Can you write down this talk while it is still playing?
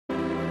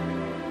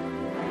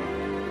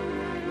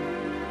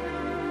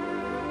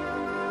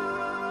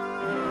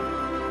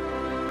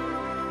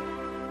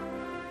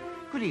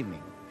Good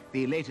evening.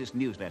 The latest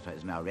newsletter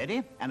is now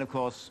ready, and of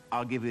course,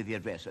 I'll give you the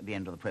address at the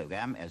end of the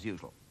programme, as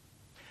usual.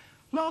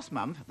 Last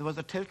month, there was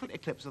a total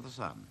eclipse of the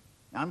sun.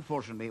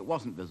 Unfortunately, it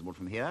wasn't visible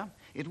from here.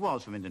 It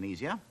was from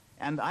Indonesia,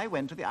 and I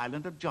went to the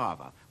island of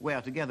Java,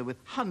 where, together with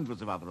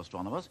hundreds of other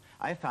astronomers,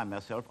 I found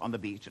myself on the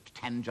beach at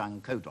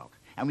Tanjung Kodok,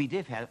 and we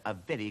did have a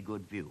very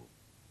good view.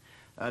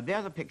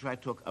 There's a picture I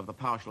took of the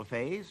partial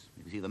phase.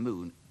 You can see the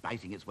moon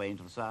biting its way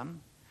into the sun.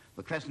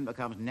 The crescent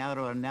becomes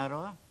narrower and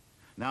narrower.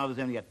 Now there's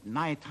only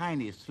a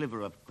tiny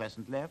sliver of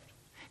crescent left.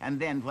 And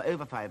then for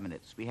over 5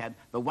 minutes, we had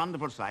the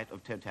wonderful sight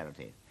of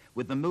totality,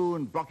 with the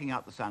moon blocking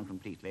out the sun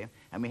completely,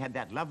 and we had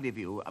that lovely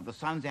view of the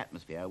sun's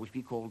atmosphere, which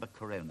we call the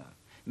corona,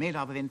 made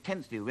up of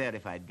intensely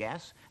rarefied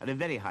gas at a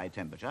very high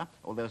temperature,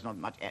 although there's not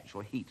much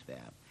actual heat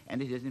there,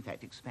 and it is in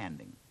fact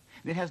expanding.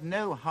 It has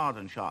no hard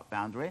and sharp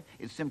boundary.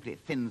 It simply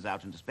thins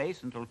out into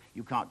space until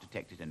you can't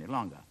detect it any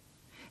longer.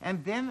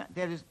 And then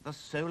there is the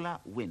solar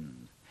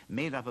wind,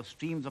 made up of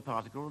streams of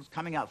particles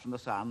coming out from the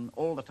sun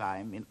all the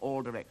time in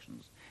all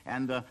directions.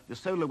 And the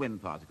solar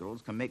wind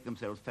particles can make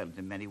themselves felt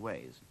in many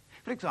ways.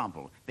 For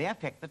example, they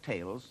affect the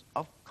tails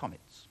of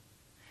comets.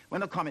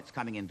 When a comet's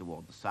coming in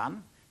toward the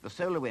sun, the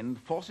solar wind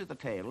forces the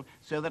tail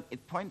so that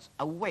it points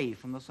away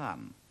from the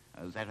sun,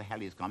 as that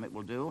Halley's comet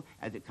will do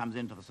as it comes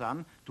into the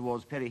sun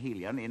towards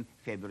perihelion in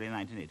February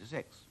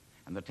 1986.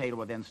 And the tail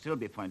will then still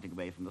be pointing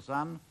away from the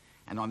sun,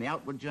 and on the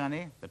outward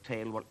journey, the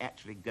tail will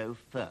actually go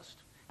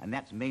first. And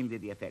that's mainly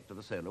the effect of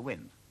the solar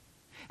wind.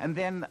 And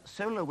then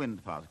solar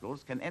wind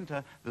particles can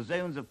enter the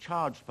zones of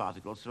charged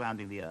particles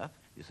surrounding the Earth,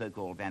 the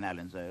so-called Van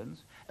Allen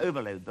zones,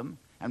 overload them,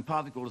 and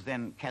particles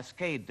then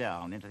cascade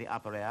down into the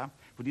upper air,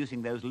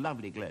 producing those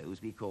lovely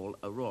glows we call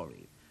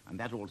aurorae. And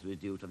that also is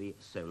due to the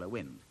solar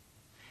wind.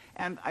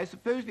 And I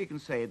suppose we can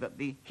say that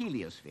the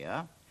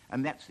heliosphere,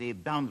 and that's the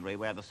boundary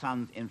where the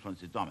sun's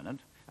influence is dominant,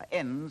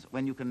 ends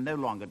when you can no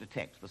longer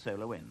detect the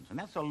solar winds. And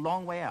that's a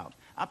long way out.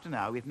 Up to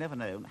now, we've never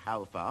known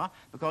how far,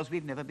 because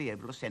we've never been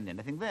able to send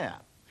anything there.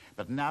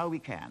 But now we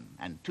can,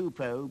 and 2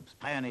 probes,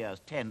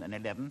 Pioneers 10 and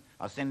 11,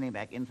 are sending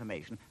back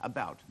information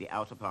about the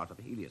outer part of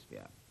the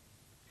heliosphere.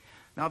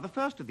 Now, the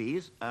first of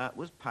these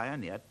was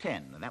Pioneer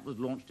 10, and that was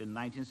launched in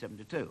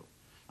 1972.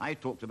 I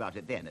talked about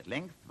it then at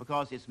length,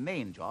 because its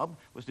main job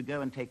was to go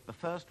and take the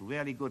first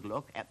really good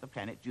look at the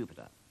planet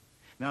Jupiter.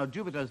 Now,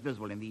 Jupiter is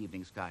visible in the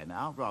evening sky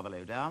now, rather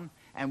low down,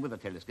 and with a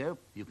telescope,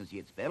 you can see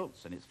its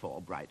belts and its 4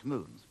 bright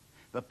moons.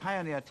 The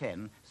Pioneer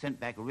 10 sent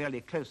back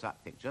really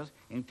close-up pictures,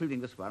 including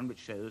this one, which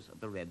shows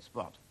the red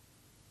spot.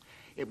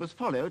 It was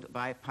followed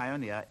by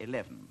Pioneer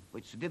 11,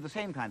 which did the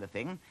same kind of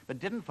thing, but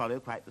didn't follow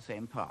quite the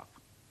same path.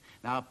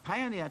 Now,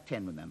 Pioneer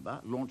 10,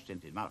 remember, launched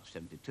in March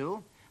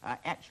 72,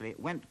 actually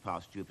went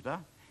past Jupiter,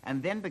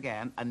 and then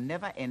began a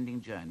never-ending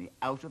journey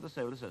out of the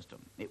solar system.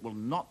 It will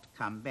not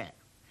come back.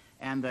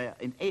 And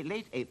in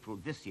late April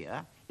this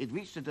year, it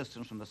reached a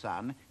distance from the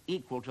sun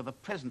equal to the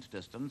present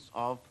distance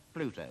of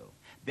Pluto,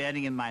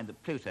 bearing in mind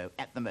that Pluto,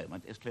 at the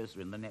moment, is closer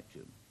in than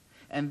Neptune.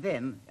 And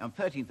then, on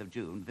 13th of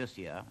June this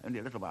year, only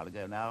a little while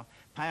ago now,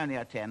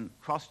 Pioneer 10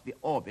 crossed the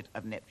orbit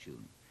of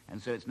Neptune.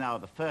 And so it's now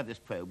the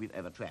furthest probe we've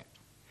ever tracked.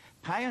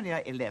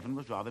 Pioneer 11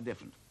 was rather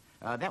different.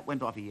 That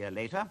went off a year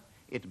later.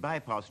 It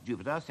bypassed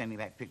Jupiter, sending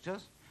back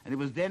pictures, and it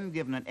was then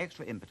given an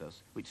extra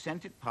impetus, which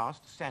sent it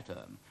past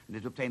Saturn, and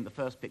it obtained the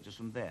first pictures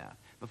from there,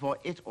 before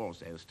it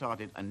also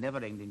started a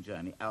never-ending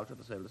journey out of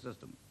the solar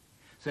system.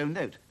 So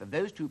note that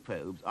those 2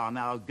 probes are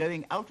now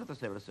going out of the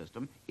solar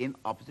system in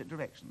opposite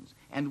directions,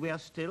 and we are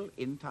still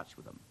in touch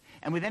with them.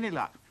 And with any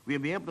luck, we'll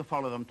be able to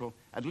follow them till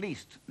at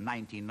least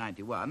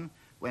 1991,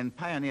 when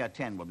Pioneer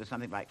 10 will be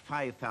something like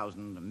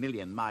 5,000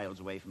 million miles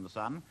away from the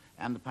sun,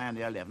 and the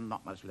Pioneer 11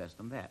 not much less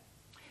than that.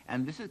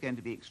 And this is going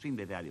to be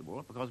extremely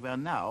valuable because we are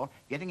now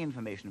getting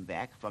information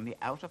back from the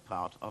outer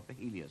part of the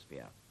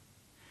heliosphere.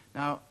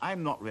 Now,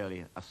 I'm not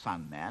really a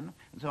sun man,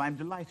 and so I'm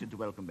delighted to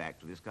welcome back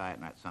to the Sky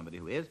at Night somebody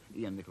who is,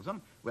 Iain Nicolson.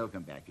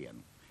 Welcome back,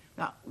 Iain.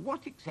 Now,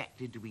 what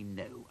exactly do we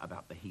know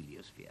about the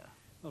heliosphere?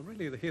 Well,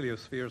 really, the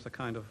heliosphere is a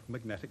kind of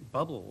magnetic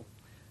bubble.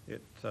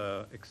 It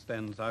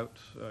extends out,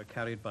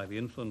 carried by the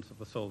influence of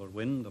the solar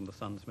wind and the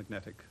sun's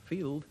magnetic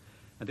field.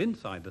 And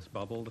inside this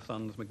bubble, the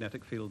sun's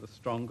magnetic field is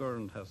stronger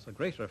and has a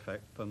greater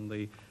effect than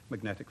the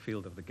magnetic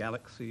field of the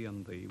galaxy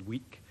and the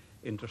weak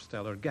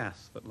interstellar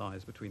gas that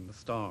lies between the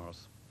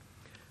stars.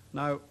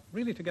 Now,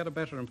 really, to get a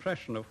better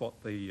impression of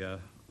what the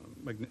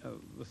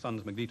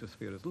sun's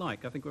magnetosphere is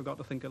like, I think we've got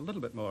to think a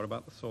little bit more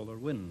about the solar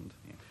wind.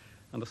 Yeah.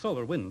 And the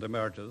solar wind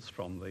emerges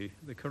from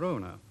the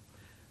corona.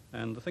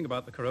 And the thing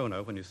about the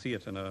corona, when you see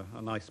it in a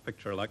nice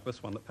picture like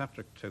this one that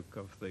Patrick took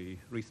of the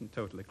recent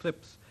total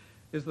eclipse,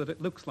 is that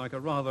it looks like a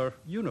rather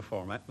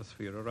uniform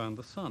atmosphere around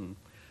the sun.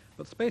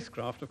 But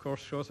spacecraft, of course,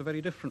 shows a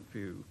very different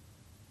view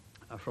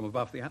from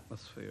above the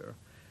atmosphere.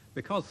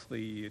 Because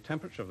the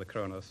temperature of the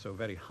corona is so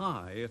very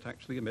high, it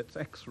actually emits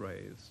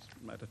X-rays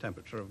at a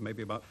temperature of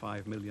maybe about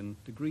 5 million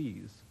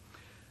degrees.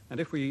 And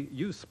if we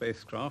use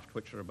spacecraft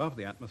which are above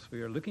the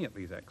atmosphere looking at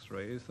these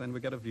X-rays, then we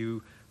get a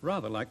view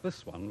rather like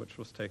this one, which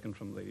was taken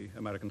from the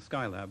American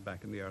Skylab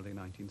back in the early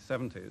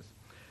 1970s.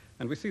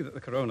 And we see that the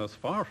corona is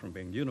far from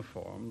being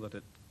uniform, that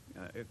it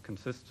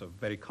consists of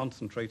very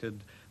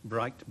concentrated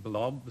bright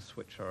blobs,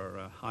 which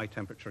are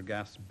high-temperature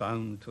gas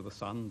bound to the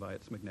sun by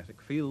its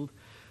magnetic field,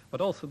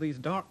 but also these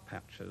dark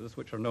patches,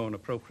 which are known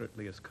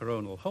appropriately as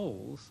coronal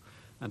holes,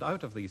 and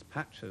out of these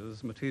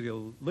patches,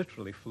 material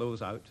literally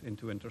flows out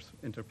into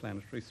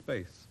interplanetary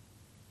space.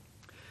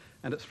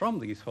 And it's from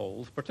these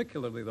holes,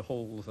 particularly the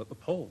holes at the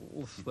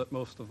poles, that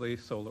most of the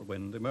solar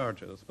wind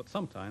emerges. But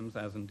sometimes,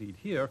 as indeed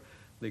here,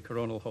 the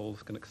coronal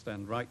holes can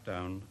extend right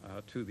down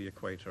to the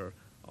equator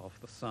of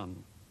the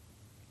sun.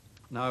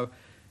 Now,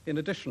 in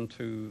addition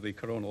to the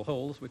coronal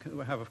holes, we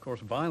have, of course,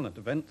 violent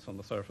events on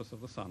the surface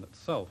of the sun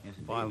itself. Yes,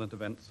 violent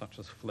events such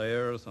as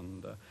flares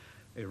and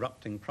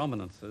erupting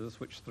prominences,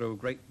 which throw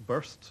great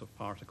bursts of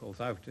particles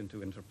out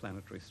into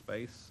interplanetary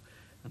space.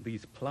 And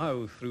these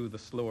plow through the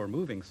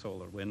slower-moving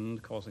solar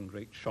wind, causing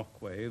great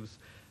shock waves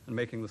and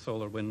making the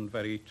solar wind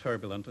very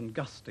turbulent and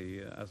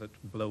gusty as it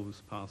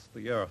blows past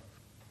the Earth.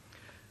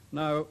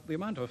 Now, the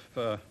amount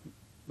of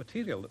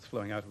material that's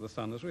flowing out of the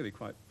sun is really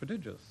quite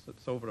prodigious.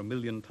 It's over 1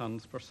 million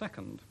tons per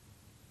second.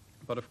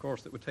 But of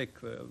course, it would take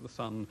the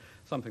sun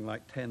something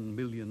like 10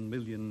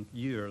 million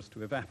years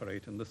to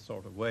evaporate in this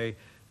sort of way,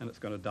 and it's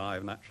going to die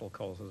of natural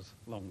causes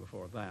long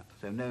before that.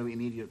 So no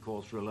immediate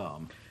cause for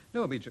alarm?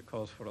 No immediate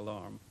cause for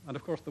alarm. And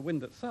of course, the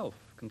wind itself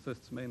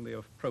consists mainly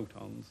of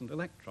protons and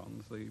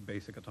electrons, the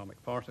basic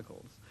atomic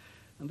particles.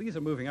 And these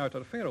are moving out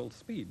at a fair old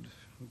speed.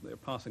 They're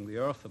passing the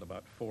Earth at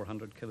about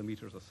 400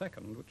 kilometers a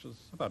second, which is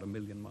about 1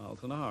 million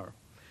miles an hour.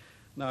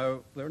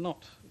 Now, they're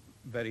not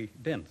very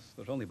dense.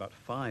 There's only about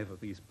 5 of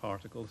these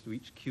particles to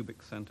each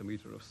cubic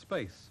centimeter of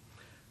space.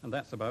 And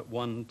that's about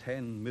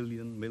 1/10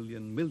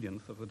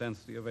 millionth of the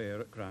density of air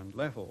at ground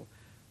level.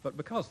 But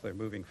because they're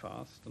moving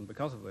fast and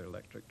because of their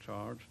electric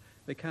charge,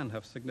 they can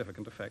have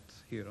significant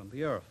effects here on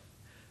the Earth.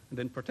 And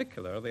in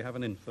particular, they have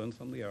an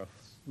influence on the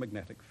Earth's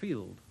magnetic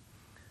field.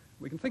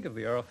 We can think of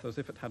the Earth as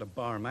if it had a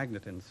bar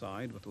magnet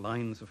inside with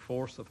lines of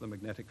force of the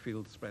magnetic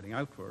field spreading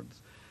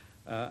outwards.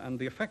 And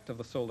the effect of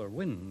the solar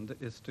wind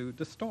is to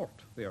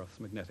distort the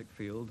Earth's magnetic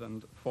field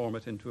and form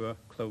it into a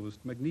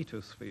closed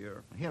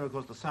magnetosphere. Here, of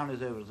course, the sun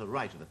is over to the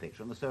right of the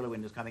picture, and the solar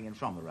wind is coming in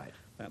from the right.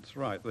 That's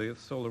right. The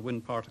solar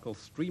wind particles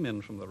stream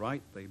in from the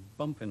right, they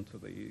bump into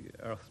the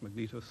Earth's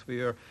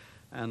magnetosphere,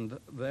 and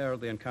there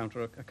they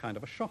encounter a kind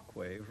of a shock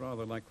wave,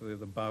 rather like the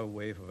bow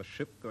wave of a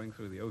ship going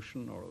through the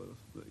ocean, or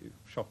the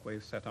shock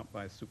wave set up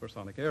by a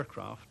supersonic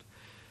aircraft.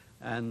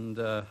 And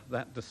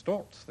that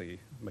distorts the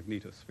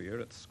magnetosphere.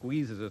 It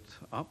squeezes it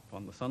up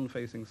on the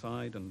sun-facing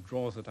side and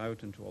draws it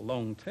out into a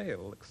long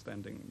tail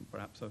extending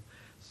perhaps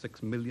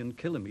 6 million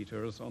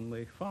kilometers on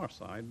the far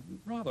side,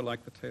 rather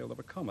like the tail of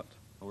a comet.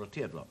 Or a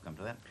teardrop, come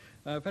to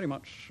that. Very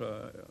much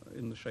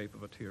in the shape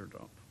of a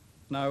teardrop.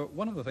 Now,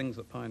 one of the things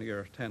that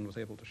Pioneer 10 was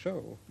able to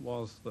show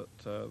was that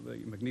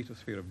the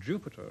magnetosphere of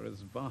Jupiter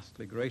is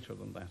vastly greater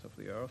than that of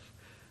the Earth,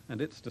 and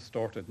it's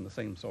distorted in the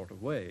same sort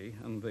of way,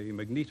 and the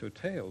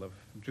magneto-tail of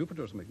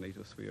Jupiter's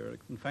magnetosphere,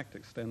 in fact,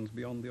 extends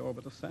beyond the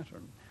orbit of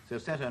Saturn. So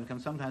Saturn can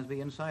sometimes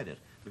be inside it,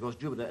 because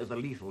Jupiter is a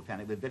lethal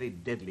planet with very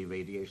deadly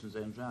radiation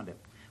zones around it.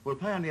 Well,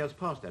 Pioneer's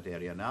past that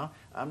area now.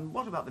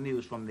 What about the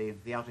news from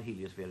the outer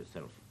heliosphere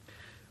itself?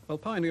 Well,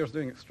 Pioneer's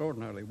doing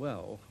extraordinarily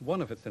well.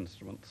 One of its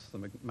instruments, the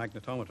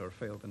magnetometer,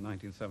 failed in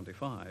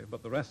 1975,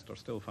 but the rest are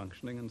still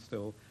functioning and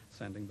still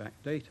sending back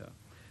data.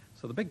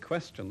 So the big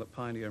question that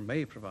Pioneer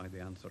may provide the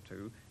answer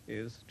to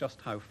is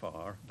just how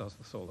far does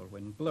the solar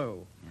wind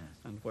blow? Yes.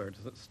 And where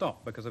does it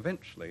stop? Because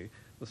eventually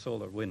the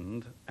solar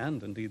wind,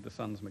 and indeed the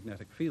sun's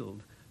magnetic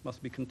field,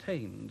 must be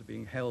contained,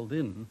 being held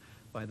in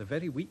by the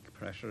very weak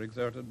pressure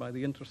exerted by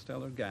the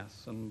interstellar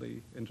gas and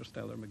the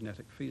interstellar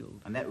magnetic field.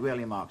 And that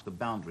really marks the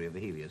boundary of the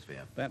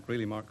heliosphere. That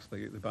really marks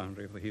the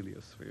boundary of the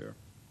heliosphere.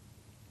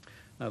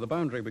 Now, the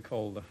boundary we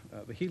call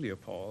the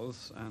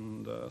heliopause,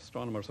 and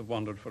astronomers have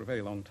wondered for a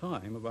very long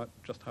time about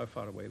just how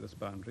far away this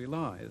boundary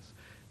lies.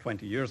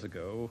 20 years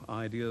ago,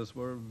 ideas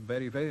were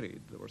very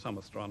varied. There were some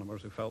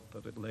astronomers who felt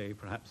that it lay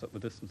perhaps at the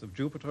distance of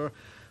Jupiter.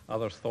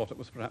 Others thought it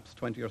was perhaps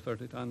 20 or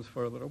 30 times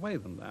further away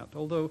than that,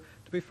 although,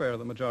 to be fair,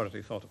 the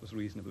majority thought it was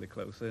reasonably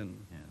close in.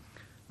 Yes.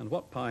 And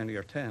what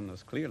Pioneer 10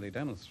 has clearly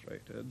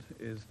demonstrated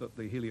is that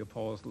the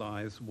heliopause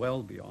lies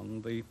well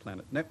beyond the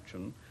planet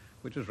Neptune,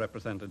 which is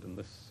represented in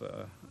this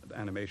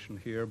animation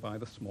here by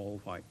the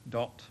small white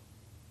dot.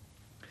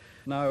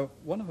 Now,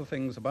 one of the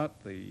things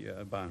about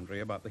the boundary,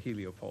 about the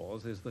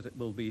heliopause, is that it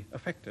will be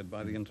affected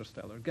by the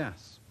interstellar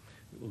gas.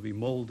 It will be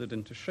molded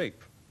into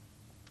shape,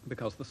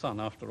 because the sun,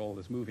 after all,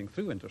 is moving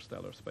through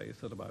interstellar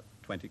space at about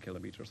 20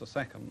 kilometers a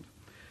second.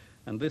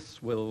 And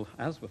this will,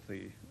 as with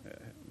the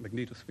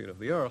magnetosphere of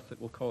the Earth, it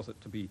will cause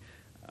it to be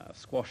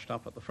squashed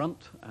up at the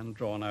front and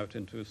drawn out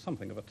into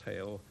something of a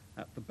tail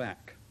at the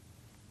back.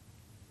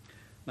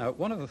 Now,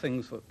 one of the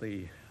things that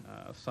the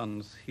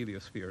sun's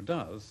heliosphere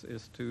does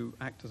is to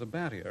act as a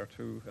barrier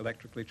to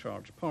electrically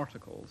charged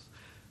particles.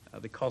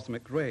 The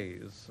cosmic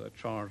rays,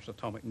 charged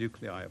atomic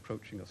nuclei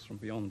approaching us from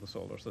beyond the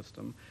solar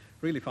system,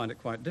 really find it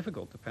quite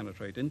difficult to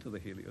penetrate into the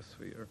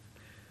heliosphere.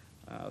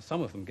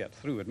 Some of them get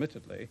through,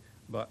 admittedly,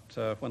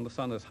 but when the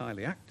sun is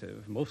highly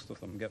active, most of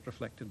them get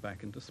reflected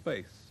back into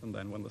space. And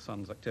then when the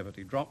sun's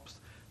activity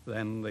drops,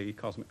 then the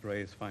cosmic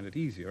rays find it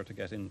easier to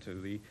get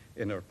into the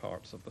inner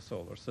parts of the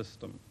solar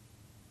system.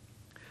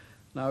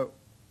 Now,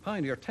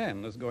 Pioneer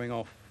 10 is going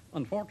off,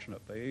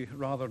 unfortunately,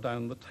 rather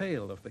down the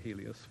tail of the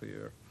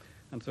heliosphere.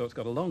 And so it's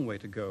got a long way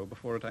to go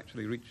before it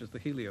actually reaches the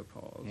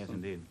heliopause. Yes,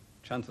 and indeed.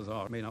 chances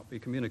are it may not be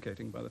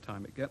communicating by the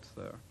time it gets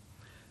there.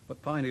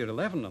 But Pioneer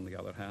 11, on the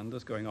other hand,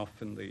 is going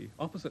off in the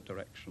opposite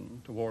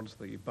direction towards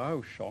the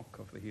bow shock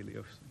of the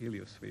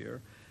heliosphere,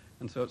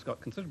 and so it's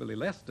got considerably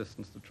less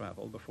distance to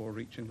travel before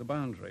reaching the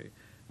boundary,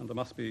 and there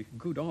must be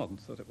good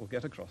odds that it will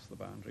get across the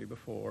boundary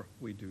before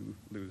we do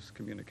lose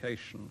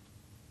communication.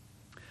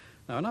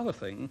 Now, another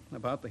thing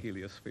about the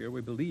heliosphere,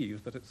 we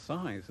believe that its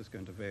size is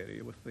going to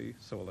vary with the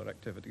solar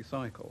activity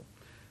cycle.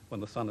 When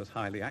the sun is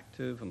highly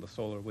active and the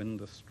solar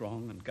wind is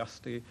strong and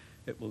gusty,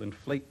 it will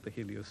inflate the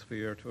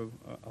heliosphere to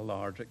a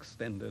large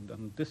extended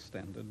and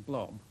distended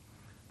blob.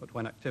 But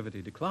when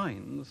activity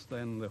declines,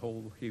 then the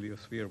whole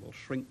heliosphere will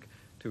shrink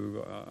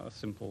to a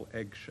simple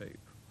egg shape.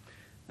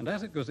 And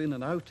as it goes in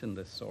and out in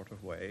this sort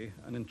of way,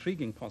 an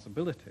intriguing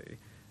possibility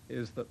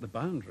is that the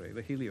boundary,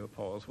 the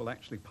heliopause, will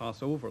actually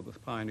pass over the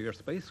Pioneer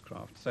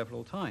spacecraft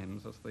several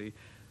times as the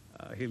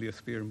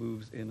heliosphere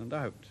moves in and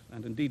out.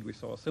 And indeed, we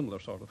saw a similar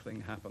sort of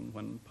thing happen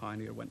when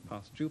Pioneer went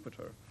past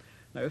Jupiter.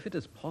 Now, if it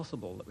is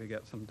possible that we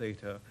get some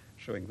data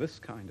showing this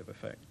kind of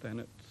effect, then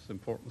its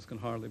importance can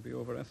hardly be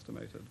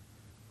overestimated.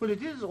 Well,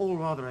 it is all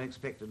rather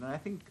unexpected, and I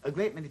think a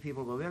great many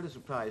people were really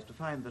surprised to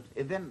find that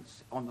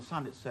events on the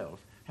sun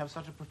itself have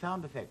such a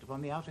profound effect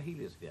upon the outer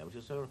heliosphere, which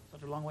is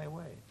such a long way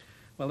away.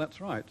 Well,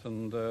 that's right,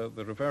 and the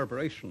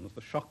reverberations,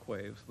 the shock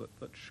waves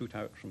that shoot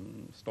out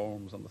from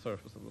storms on the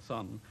surface of the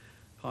sun,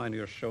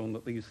 Pioneer's shown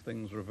that these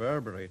things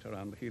reverberate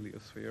around the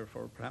heliosphere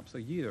for perhaps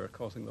a year,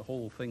 causing the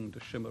whole thing to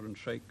shimmer and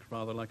shake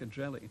rather like a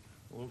jelly.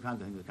 All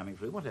kinds of things are coming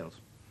through. What else?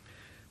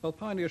 Well,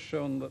 Pioneer's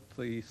shown that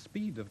the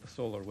speed of the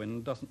solar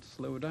wind doesn't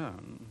slow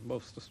down.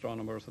 Most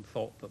astronomers had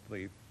thought that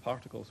the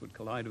particles would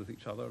collide with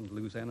each other and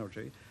lose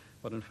energy,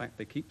 but in fact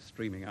they keep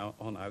streaming out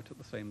at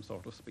the same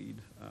sort of speed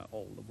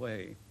all the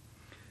way.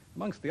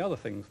 Amongst the other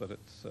things that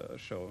it's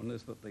shown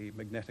is that the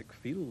magnetic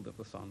field of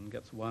the sun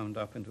gets wound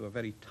up into a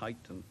very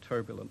tight and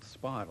turbulent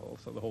spiral,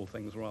 so the whole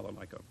thing's rather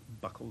like a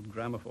buckled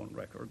gramophone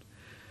record.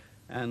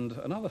 And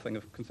another thing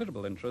of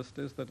considerable interest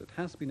is that it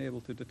has been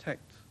able to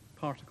detect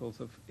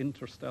particles of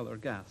interstellar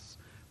gas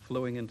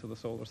flowing into the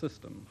solar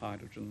system,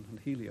 hydrogen and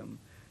helium.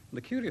 And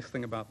the curious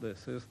thing about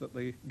this is that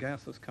the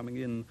gas is coming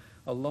in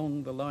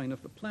along the line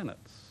of the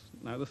planets.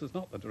 Now, this is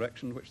not the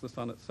direction in which the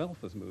sun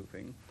itself is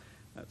moving.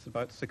 It's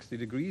about 60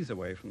 degrees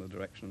away from the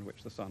direction in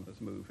which the sun is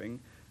moving,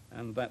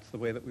 and that's the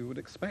way that we would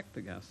expect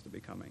the gas to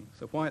be coming.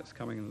 So why it's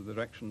coming in the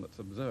direction that's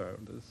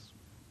observed is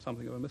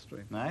something of a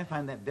mystery. I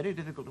find that very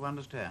difficult to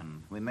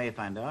understand. We may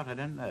find out, I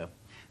don't know.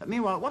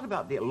 Meanwhile, what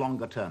about the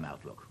longer-term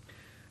outlook?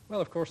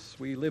 Well, of course,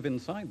 we live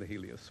inside the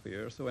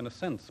heliosphere, so in a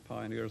sense,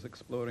 Pioneer is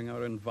exploring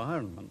our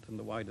environment in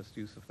the widest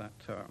use of that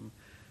term.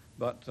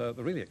 But the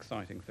really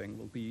exciting thing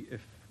will be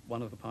if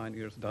one of the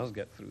Pioneers does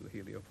get through the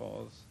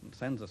heliopause and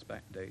sends us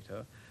back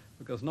data,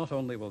 because not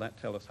only will that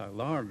tell us how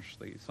large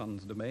the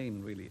sun's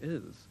domain really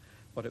is,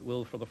 but it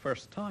will, for the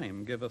first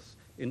time, give us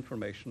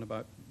information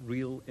about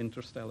real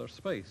interstellar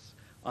space,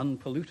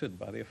 unpolluted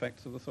by the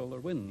effects of the solar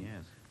wind.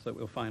 Yes. So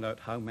we'll find out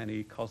how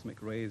many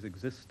cosmic rays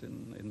exist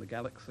in the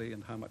galaxy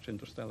and how much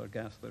interstellar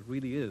gas there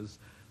really is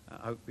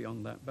out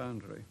beyond that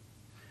boundary.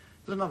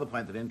 There's another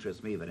point that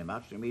interests me very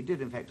much, and we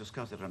did, in fact,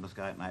 discuss it on the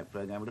Sky at Night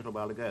program a little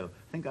while ago.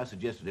 I think I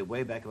suggested it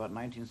way back about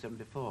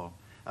 1974.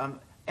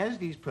 As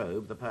these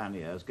probes, the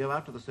Pioneers, go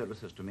out to the solar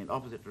system in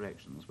opposite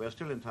directions, we're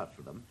still in touch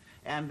with them,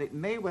 and it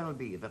may well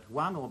be that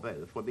one or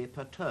both will be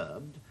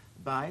perturbed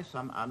by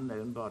some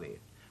unknown body.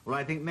 Well,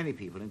 I think many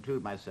people,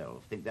 include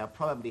myself, think there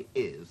probably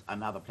is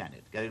another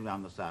planet going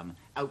around the sun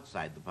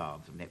outside the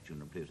paths of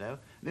Neptune and Pluto,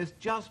 and it's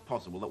just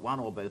possible that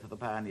one or both of the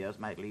Pioneers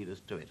might lead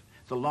us to it.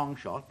 It's a long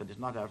shot, but it's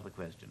not out of the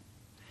question.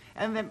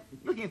 And then,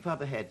 looking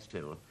further ahead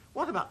still,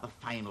 what about the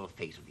final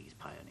fate of these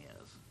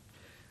Pioneers?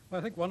 Well,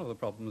 I think one of the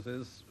problems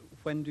is,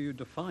 when do you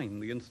define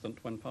the instant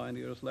when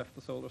Pioneers left the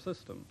solar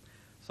system?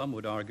 Some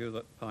would argue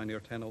that Pioneer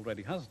 10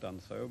 already has done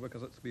so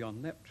because it's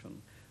beyond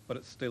Neptune, but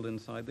it's still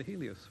inside the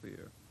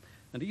heliosphere.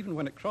 And even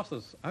when it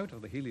crosses out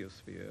of the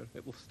heliosphere,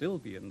 it will still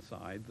be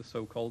inside the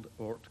so-called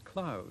Oort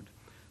cloud,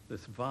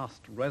 this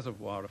vast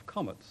reservoir of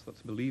comets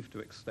that's believed to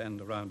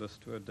extend around us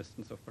to a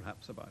distance of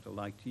perhaps about a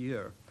light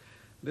year.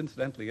 And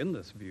incidentally, in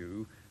this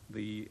view,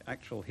 the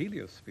actual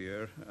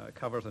heliosphere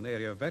covers an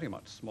area very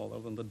much smaller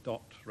than the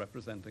dot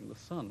representing the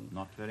sun.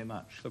 Not very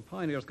much. So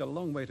Pioneer's got a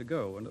long way to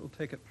go, and it'll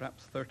take it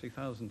perhaps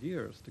 30,000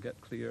 years to get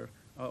clear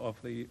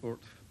of the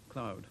Oort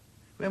cloud.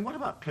 Then what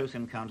about close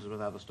encounters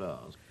with other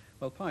stars?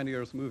 Well,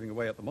 Pioneer's moving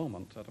away at the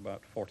moment at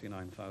about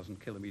 49,000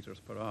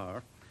 kilometers per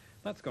hour.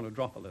 That's going to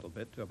drop a little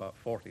bit to about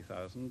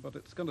 40,000, but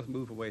it's going to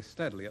move away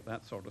steadily at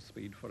that sort of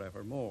speed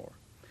forevermore.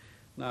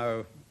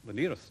 Now, the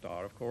nearest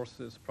star, of course,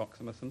 is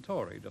Proxima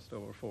Centauri, just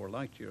over 4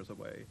 light years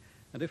away.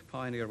 And if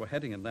Pioneer were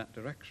heading in that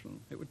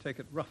direction, it would take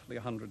it roughly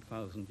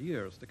 100,000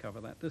 years to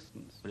cover that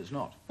distance. But it's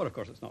not. Well, of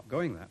course, it's not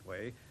going that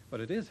way, but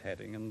it is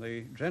heading in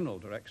the general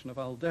direction of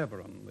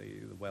Aldebaran,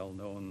 the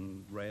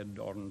well-known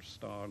red-orange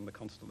star in the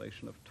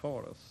constellation of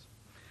Taurus.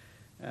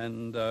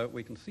 And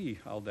we can see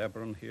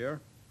Aldebaran here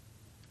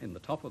in the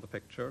top of the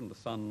picture, and the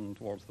sun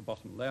towards the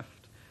bottom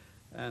left.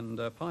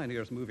 And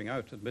Pioneer's moving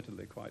out,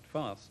 admittedly, quite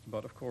fast,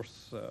 but of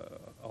course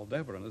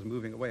Aldebaran is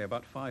moving away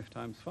about 5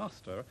 times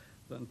faster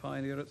than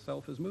Pioneer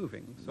itself is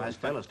moving. So by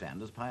stellar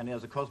standards,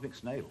 Pioneer's a cosmic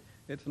snail.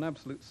 It's an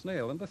absolute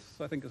snail, and this,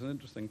 I think, is an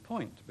interesting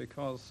point,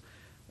 because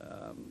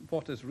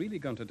what is really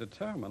going to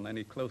determine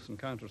any close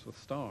encounters with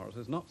stars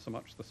is not so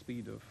much the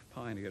speed of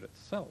Pioneer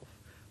itself,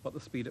 but the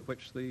speed at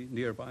which the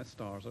nearby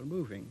stars are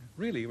moving.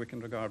 Really, we can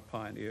regard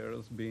Pioneer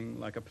as being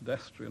like a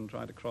pedestrian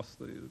trying to cross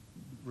the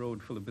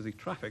road full of busy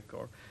traffic,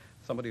 or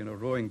somebody in a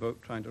rowing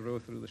boat trying to row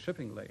through the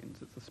shipping lanes.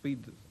 It's the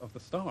speed of the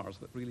stars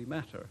that really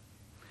matter.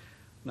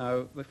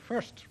 Now, the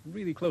first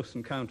really close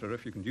encounter,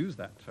 if you can use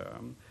that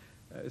term,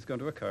 is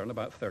going to occur in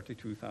about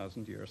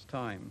 32,000 years'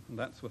 time. And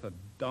that's with a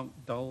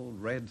dull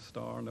red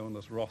star known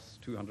as Ross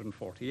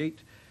 248,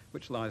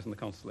 which lies in the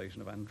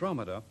constellation of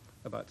Andromeda,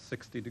 about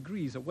 60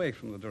 degrees away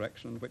from the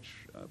direction in which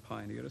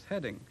Pioneer is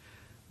heading.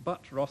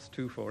 But Ross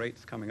 248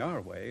 is coming our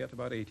way at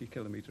about 80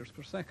 kilometers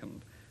per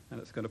second, and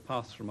it's going to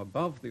pass from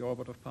above the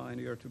orbit of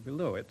Pioneer to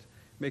below it,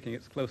 making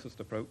its closest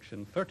approach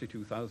in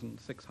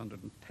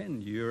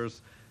 32,610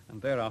 years,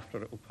 and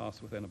thereafter it will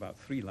pass within about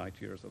 3 light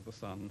years of the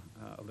Sun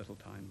a little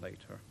time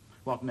later.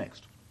 What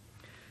next?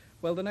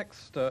 Well, the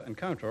next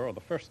encounter, or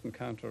the first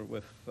encounter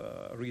with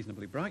a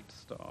reasonably bright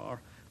star,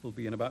 will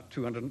be in about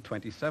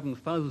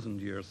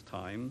 227,000 years'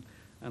 time,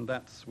 and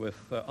that's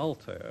with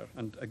Altair.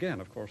 And again,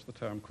 of course, the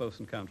term close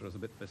encounter is a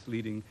bit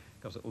misleading,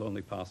 because it will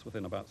only pass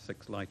within about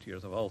 6 light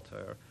years of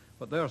Altair.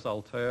 But there's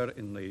Altair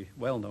in the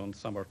well-known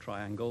summer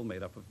triangle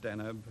made up of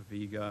Deneb,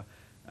 Vega,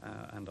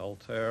 and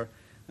Altair.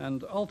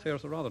 And Altair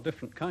is a rather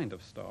different kind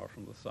of star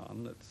from the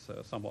Sun. It's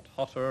somewhat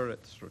hotter,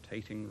 it's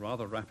rotating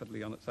rather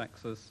rapidly on its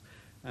axis,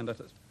 and at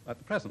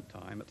the present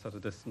time it's at a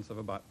distance of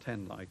about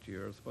 10 light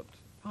years, but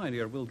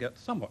Pioneer will get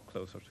somewhat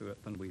closer to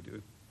it than we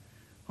do.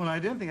 Well, I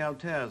don't think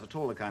Altair is at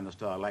all the kind of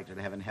star likely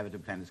to have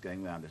inhabited planets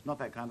going around. It's not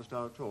that kind of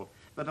star at all.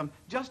 But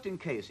just in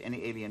case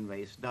any alien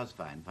race does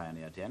find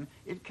Pioneer 10,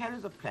 it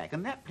carries a plaque,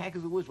 and that plaque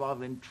has always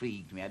rather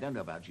intrigued me. I don't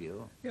know about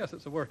you. Yes,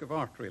 it's a work of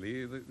art,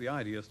 really. The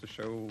idea is to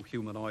show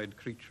humanoid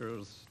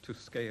creatures to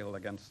scale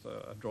against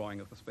a drawing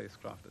of the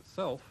spacecraft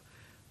itself.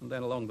 And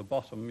then along the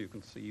bottom, you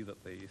can see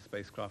that the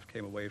spacecraft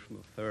came away from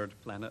the 3rd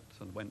planet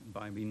and went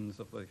by means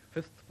of the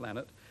 5th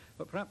planet.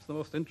 But perhaps the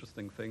most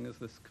interesting thing is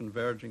this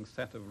converging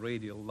set of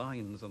radial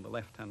lines on the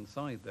left-hand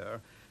side there,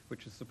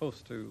 which is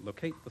supposed to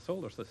locate the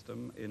solar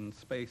system in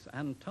space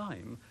and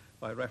time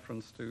by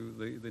reference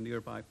to the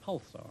nearby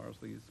pulsars,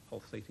 these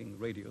pulsating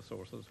radio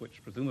sources,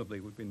 which presumably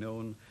would be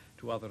known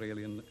to other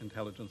alien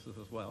intelligences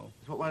as well.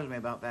 What worries me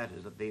about that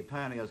is that the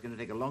Pioneer is going to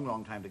take a long,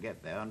 long time to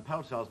get there, and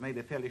pulsars may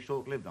be fairly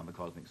short-lived on the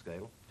cosmic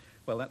scale.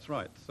 Well, that's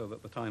right, so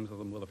that the times of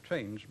them will have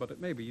changed, but it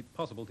may be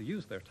possible to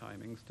use their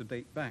timings to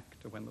date back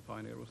to when the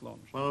Pioneer was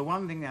launched. Well,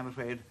 one thing I'm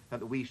afraid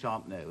that we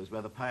shan't know is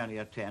whether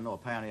Pioneer 10 or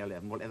Pioneer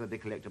 11 will ever be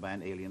collected by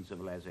an alien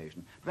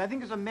civilization. But I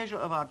think as a measure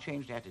of our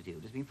changed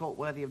attitude, it's been thought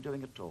worthy of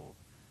doing at all.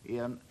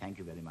 Iain, thank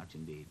you very much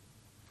indeed.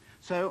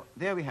 So,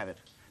 there we have it.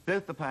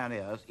 Both the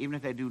Pioneers, even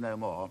if they do no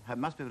more,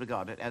 must be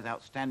regarded as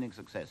outstanding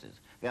successes.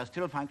 They are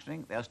still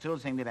functioning, they are still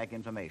sending back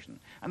information.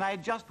 And I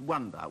just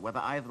wonder whether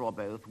either or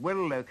both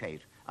will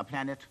locate a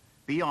planet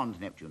beyond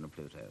Neptune and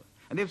Pluto,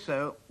 and if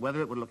so,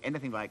 whether it would look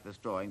anything like this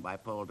drawing by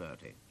Paul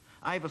Doherty.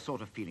 I have a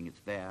sort of feeling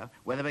it's there.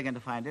 Whether we're going to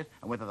find it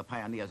and whether the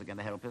Pioneers are going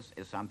to help us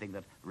is something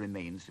that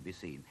remains to be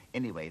seen.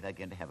 Anyway, they're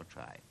going to have a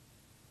try.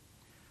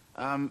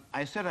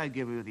 I said I'd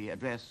give you the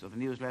address of the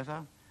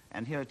newsletter,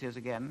 and here it is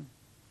again.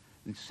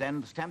 And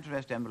send stamped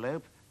addressed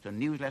envelope to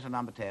newsletter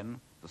number 10,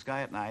 The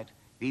Sky at Night,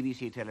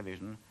 BBC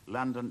Television,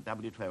 London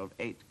W12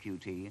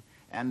 8QT.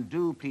 And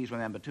do please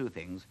remember 2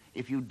 things.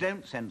 If you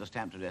don't send a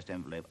stamped addressed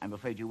envelope, I'm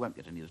afraid you won't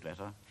get a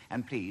newsletter.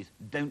 And please,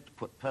 don't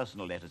put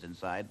personal letters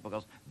inside,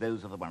 because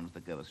those are the ones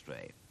that go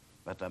astray.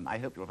 But I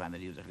hope you'll find the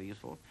newsletter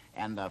useful.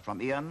 And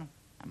from Iain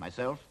and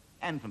myself,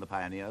 and from the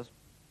Pioneers,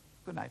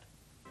 good night.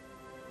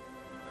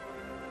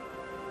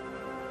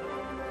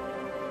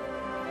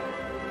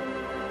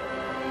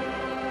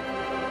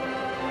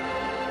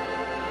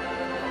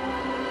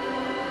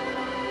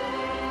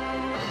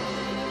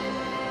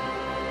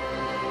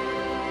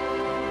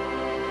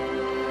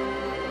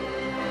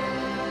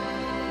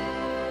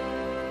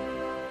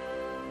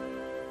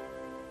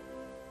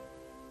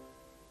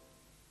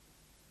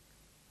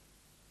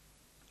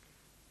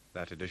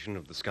 That edition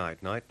of The Sky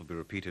at Night will be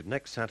repeated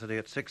next Saturday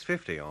at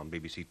 6:50 on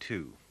BBC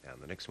 2,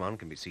 and the next one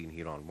can be seen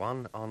here on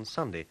 1 on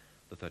Sunday,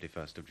 the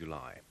 31st of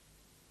July.